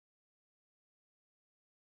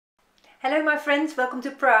Hello my friends, welcome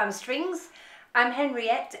to Pro Arm Strings. I'm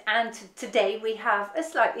Henriette and today we have a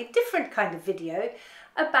slightly different kind of video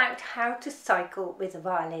about how to cycle with a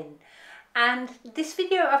violin. And this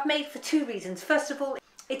video I've made for two reasons. First of all,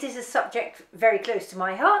 it is a subject very close to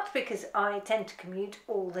my heart because I tend to commute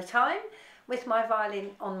all the time with my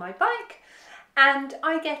violin on my bike and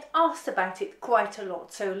I get asked about it quite a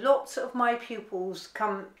lot. So lots of my pupils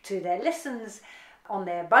come to their lessons on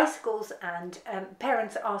their bicycles and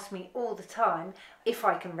parents ask me all the time if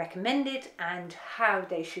I can recommend it and how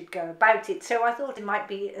they should go about it. So I thought it might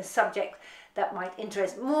be a subject that might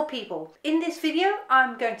interest more people. In this video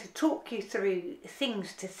I'm going to talk you through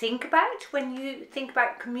things to think about when you think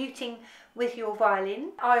about commuting with your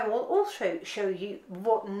violin. I will also show you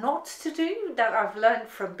what not to do that I've learned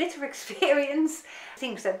from bitter experience,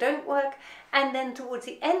 things that don't work, and then towards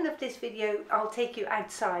the end of this video I'll take you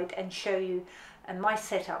outside and show you my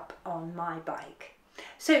setup on my bike.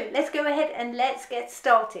 So let's go ahead and let's get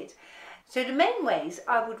started. So the main ways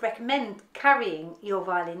I would recommend carrying your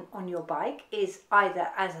violin on your bike is either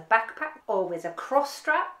as a backpack or with a cross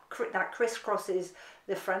strap that crisscrosses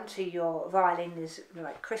the front, so your violin is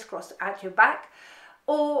like crisscrossed at your back,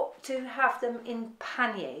 or to have them in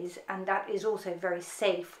panniers, and that is also a very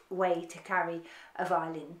safe way to carry a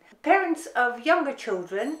violin. Parents of younger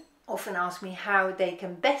children often ask me how they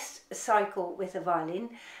can best cycle with a violin,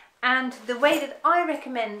 and the way that I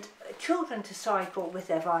recommend children to cycle with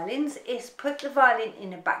their violins is put the violin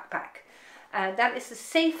in a backpack. That is the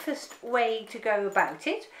safest way to go about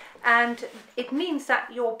it, and it means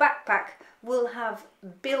that your backpack will have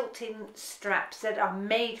built-in straps that are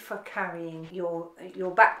made for carrying your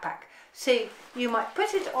backpack. So you might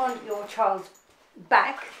put it on your child's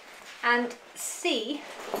back and see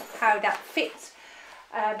how that fits.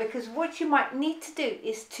 Because what you might need to do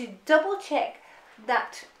is to double check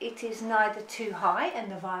that it is neither too high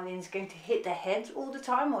and the violin is going to hit their heads all the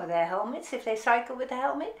time, or their helmets if they cycle with a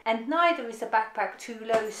helmet, and neither is the backpack too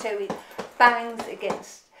low so it bangs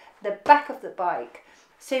against the back of the bike.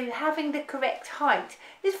 So having the correct height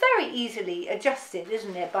is very easily adjusted,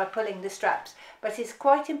 isn't it, by pulling the straps, but it's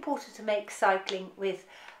quite important to make cycling with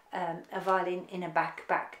a violin in a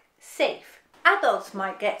backpack safe. Adults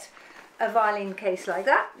might get a violin case like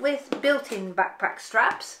that with built-in backpack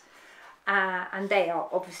straps, and they are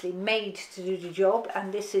obviously made to do the job,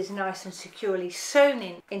 and this is nice and securely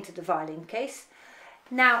sewn into the violin case.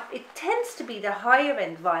 Now it tends to be the higher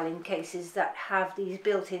end violin cases that have these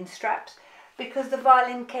built-in straps because the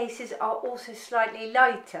violin cases are also slightly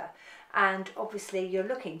lighter, and obviously you're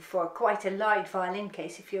looking for quite a light violin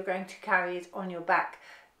case if you're going to carry it on your back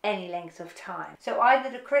any length of time. So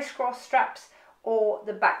either the crisscross straps or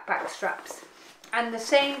the backpack straps. And the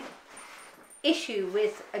same issue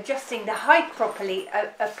with adjusting the height properly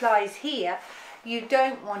applies here. You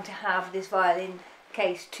don't want to have this violin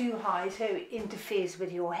case too high so it interferes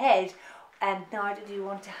with your head, and neither do you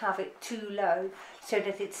want to have it too low so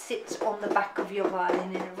that it sits on the back of your violin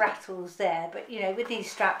and it rattles there. But you know, with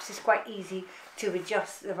these straps it's quite easy to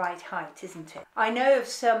adjust the right height, isn't it? I know of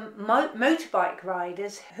some motorbike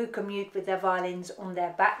riders who commute with their violins on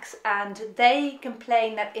their backs, and they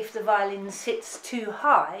complain that if the violin sits too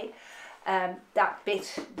high, that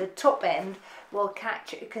bit, the top end, will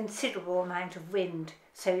catch a considerable amount of wind,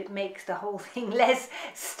 so it makes the whole thing less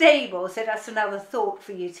stable. So that's another thought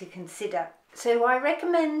for you to consider. So I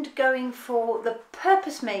recommend going for the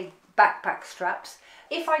purpose-made backpack straps.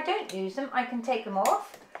 If I don't use them, I can take them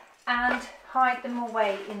off and hide them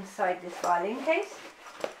away inside this violin case,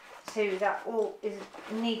 so that all is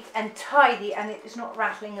neat and tidy and it is not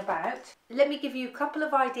rattling about. Let me give you a couple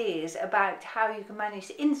of ideas about how you can manage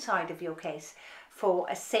the inside of your case for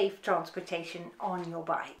a safe transportation on your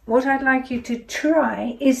bike. What I'd like you to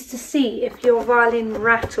try is to see if your violin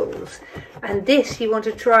rattles, and this you want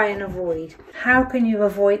to try and avoid. How can you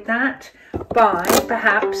avoid that? By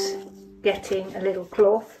perhaps getting a little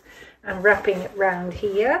cloth and wrapping it round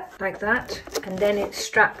here like that, and then it's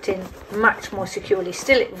strapped in much more securely.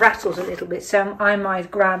 Still it rattles a little bit, so I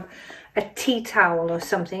might grab a tea towel or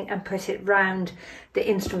something and put it round the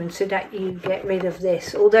instrument so that you get rid of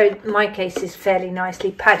this. Although my case is fairly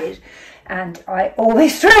nicely padded and I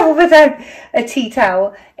always travel without a tea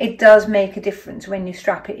towel, it does make a difference when you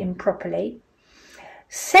strap it in properly.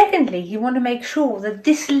 Secondly, you want to make sure that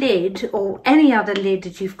this lid or any other lid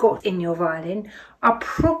that you've got in your violin are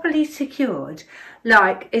properly secured.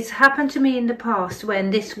 Like it's happened to me in the past when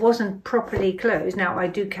this wasn't properly closed. Now I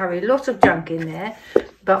do carry a lot of junk in there,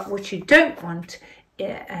 but what you don't want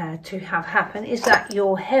to have happen is that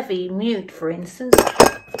your heavy mute, for instance,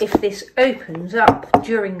 if this opens up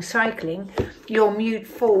during cycling, your mute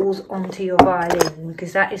falls onto your violin,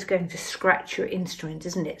 because that is going to scratch your instrument,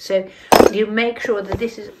 isn't it? So you make sure that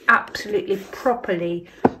this is absolutely properly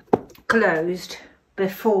closed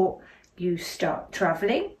before you start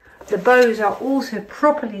travelling. The bows are also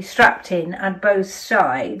properly strapped in at both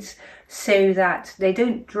sides so that they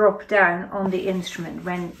don't drop down on the instrument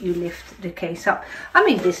when you lift the case up. I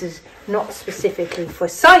mean, this is not specifically for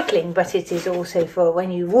cycling, but it is also for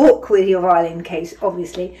when you walk with your violin case,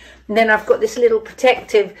 obviously. And then I've got this little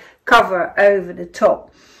protective cover over the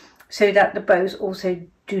top so that the bows also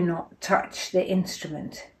do not touch the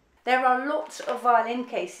instrument. There are lots of violin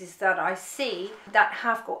cases that I see that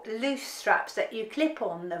have got loose straps that you clip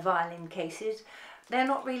on the violin cases. They're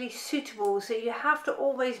not really suitable, so you have to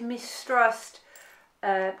always mistrust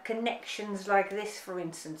connections like this, for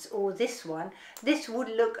instance, or this one. This would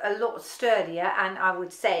look a lot sturdier, and I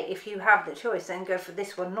would say if you have the choice, then go for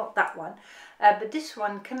this one, not that one. But this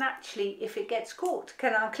one can actually, if it gets caught,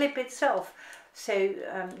 can unclip itself. So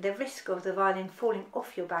the risk of the violin falling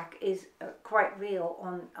off your back is quite real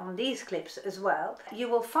on these clips as well. You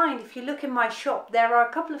will find, if you look in my shop, there are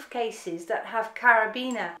a couple of cases that have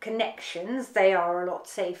carabiner connections. They are a lot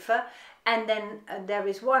safer. And then there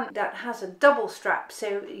is one that has a double strap,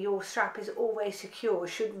 so your strap is always secure.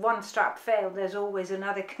 Should one strap fail, there's always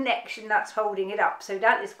another connection that's holding it up. So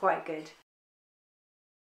that is quite good.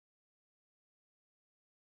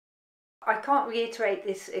 I can't reiterate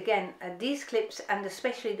this again, these clips, and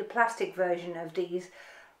especially the plastic version of these,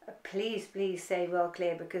 please stay well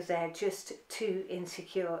clear, because they're just too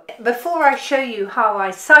insecure. Before I show you how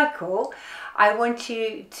I cycle, I want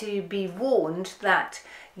you to be warned that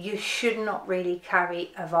you should not really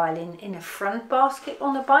carry a violin in a front basket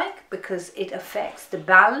on a bike, because it affects the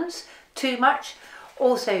balance too much.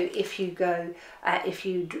 Also, if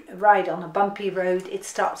you ride on a bumpy road, it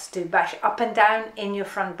starts to bash up and down in your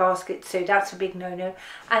front basket, so that's a big no-no.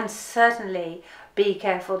 And certainly be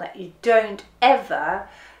careful that you don't ever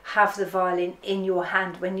have the violin in your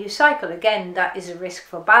hand when you cycle. Again, that is a risk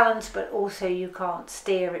for balance, but also you can't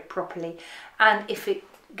steer it properly. And if it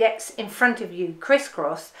gets in front of you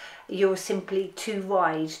crisscross, you're simply too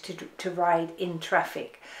wide to ride in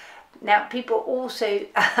traffic. Now, people also,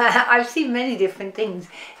 I've seen many different things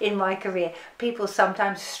in my career. People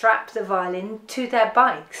sometimes strap the violin to their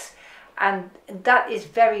bikes, and that is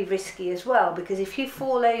very risky as well, because if you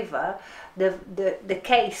fall over, the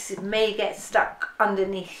case may get stuck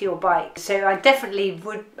underneath your bike. So I definitely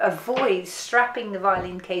would avoid strapping the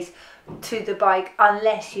violin case to the bike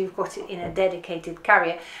unless you've got it in a dedicated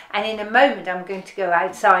carrier. And in a moment I'm going to go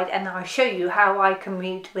outside and I'll show you how I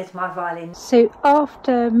commute with my violin. So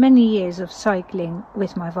after many years of cycling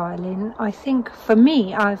with my violin, I think for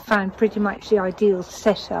me I've found pretty much the ideal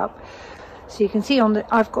setup. So you can see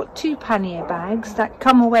I've got two pannier bags that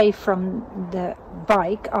come away from the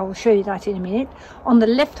bike. I'll show you that in a minute. On the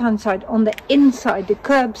left hand side, on the inside, the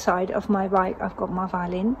curb side of my bike, I've got my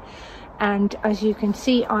violin. And as you can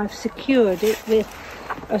see, I've secured it with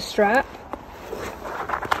a strap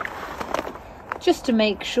just to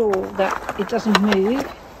make sure that it doesn't move.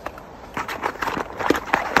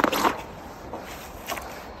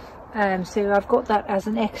 So I've got that as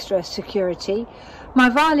an extra security. My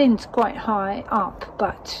violin's quite high up,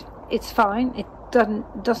 but it's fine. It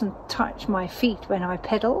doesn't touch my feet when I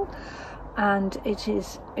pedal, and it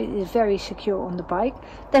is very secure on the bike.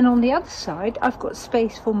 Then on the other side, I've got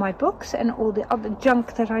space for my books and all the other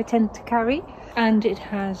junk that I tend to carry, and it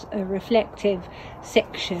has a reflective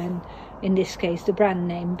section. In this case, the brand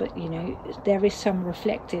name, but you know, there is some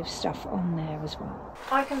reflective stuff on there as well.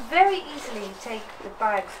 I can very easily take the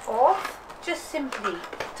bags off. Just simply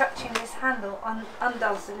touching this handle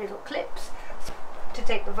undoes the little clips. To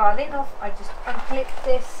take the violin off, I just unclip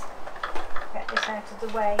this, get this out of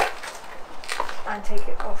the way, and take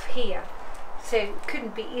it off here. So it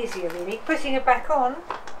couldn't be easier really. Putting it back on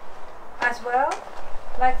as well,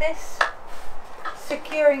 like this,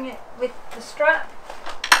 securing it with the strap.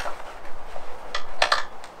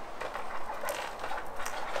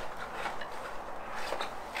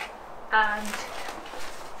 And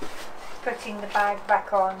putting the bag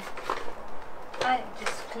back on, and it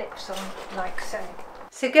just clips on like so.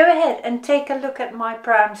 So go ahead and take a look at my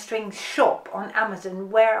Pram Strings shop on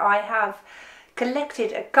Amazon, where I have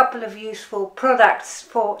collected a couple of useful products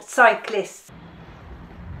for cyclists.